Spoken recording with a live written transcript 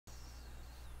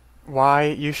Why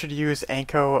you should use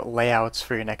Anko layouts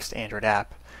for your next Android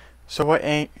app. So what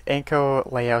Anko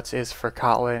layouts is for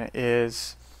Kotlin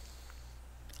is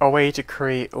a way to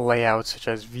create layouts such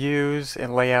as views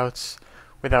and layouts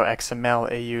without XML.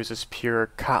 It uses pure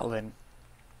Kotlin.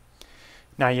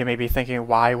 Now you may be thinking,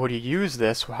 why would you use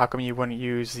this? Well, how come you wouldn't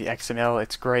use the XML?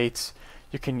 It's great.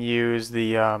 You can use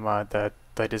the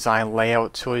design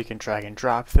layout tool. You can drag and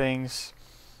drop things.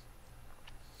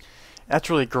 That's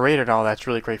really great and all. That's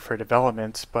really great for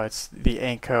development, but the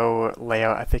Anko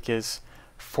layout I think is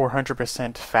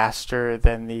 400% faster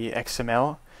than the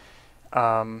XML.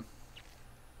 Um,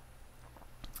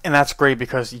 and that's great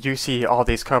because you see all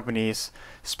these companies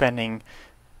spending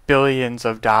billions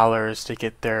of dollars to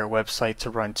get their website to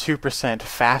run 2%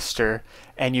 faster,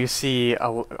 and you see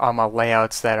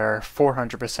layouts that are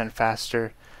 400%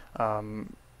 faster.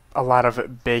 Um, a lot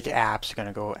of big apps are going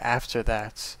to go after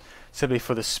that simply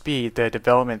for the speed. The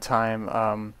development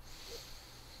time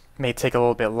may take a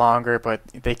little bit longer, but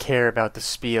they care about the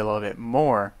speed a little bit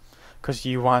more because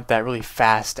you want that really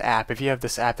fast app. If you have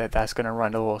this app that's going to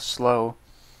run a little slow,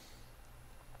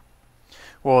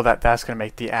 well, that's going to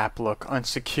make the app look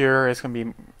unsecure. It's going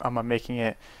to be making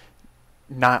it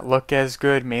not look as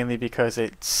good, mainly because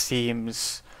it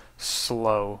seems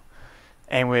slow.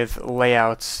 And with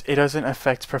layouts, it doesn't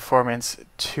affect performance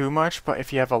too much, but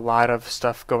if you have a lot of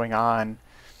stuff going on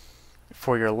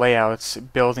for your layouts,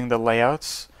 building the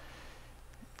layouts,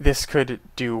 this could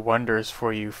do wonders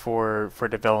for you for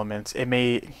development.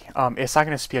 It's not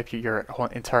going to speed up your whole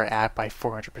entire app by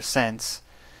 400%.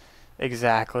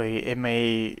 Exactly. It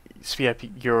may speed up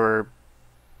your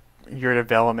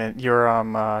development,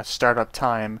 your startup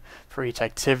time for each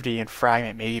activity and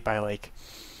fragment maybe by like,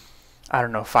 I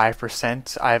don't know,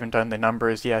 5%. I haven't done the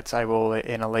numbers yet. I will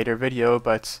in a later video,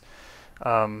 but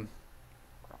um,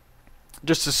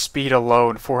 just the speed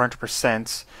alone,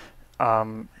 400%.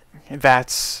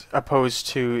 That's opposed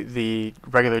to the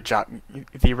regular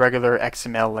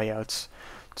XML layouts,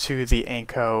 to the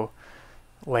Anko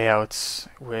layouts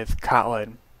with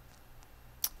Kotlin.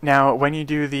 Now, when you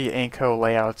do the Anko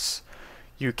layouts,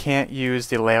 you can't use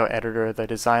the layout editor, the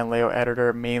design layout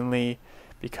editor, mainly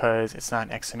because it's not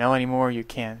XML anymore. You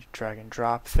can't drag and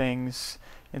drop things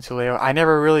into layout. I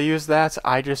never really used that.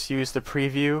 I just use the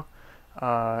preview,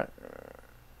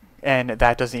 and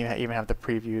that doesn't even have the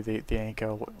preview, the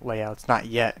Anko layouts. Not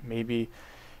yet. Maybe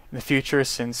in the future,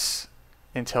 since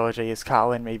IntelliJ is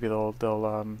Kotlin, maybe they'll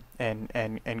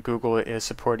and Google is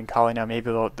supporting Kotlin now. Maybe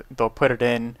they'll put it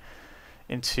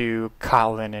into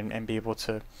Kotlin and be able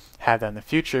to have that in the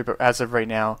future. But as of right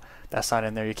now, that's not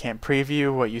in there. You can't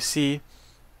preview what you see.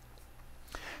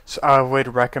 So I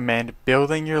would recommend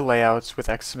building your layouts with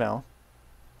XML,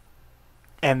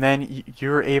 and then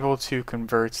you're able to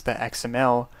convert the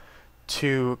XML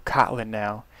to Kotlin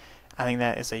now. I think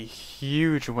that is a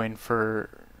huge win for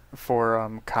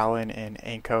Kotlin and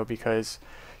Anko, because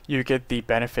you get the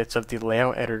benefits of the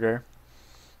layout editor,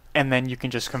 and then you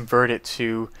can just convert it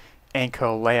to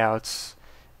Anko layouts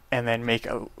and then make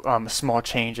small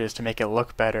changes to make it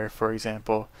look better, for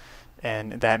example.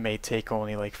 And that may take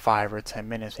only like 5 or 10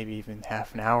 minutes, maybe even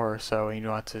half an hour or so, and you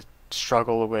don't have to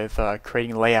struggle with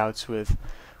creating layouts with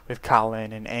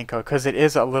Kotlin and Anko, because it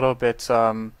is a little bit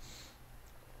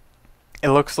it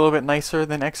looks a little bit nicer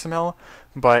than XML,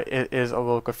 but it is a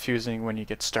little confusing when you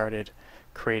get started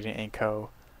creating Anko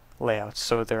layouts.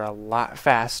 So they're a lot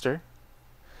faster,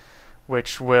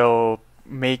 which will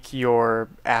make your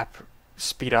app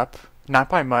speed up, not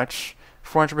by much,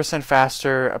 400%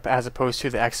 faster as opposed to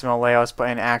the XML layouts, but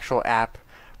in actual app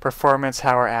performance,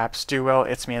 how our apps do well,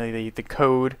 it's mainly the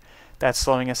code that's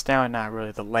slowing us down, not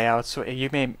really the layout. So you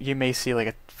may see like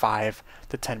a 5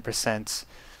 to 10%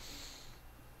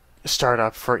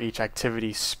 startup for each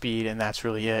activity speed, and that's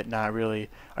really it. Not really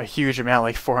a huge amount,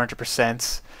 like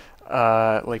 400%.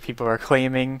 Like people are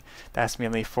claiming. That's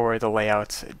mainly for the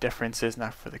layout differences,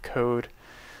 not for the code.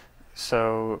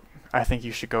 So I think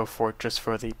you should go for it just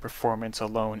for the performance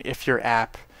alone if your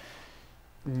app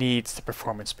needs the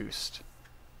performance boost.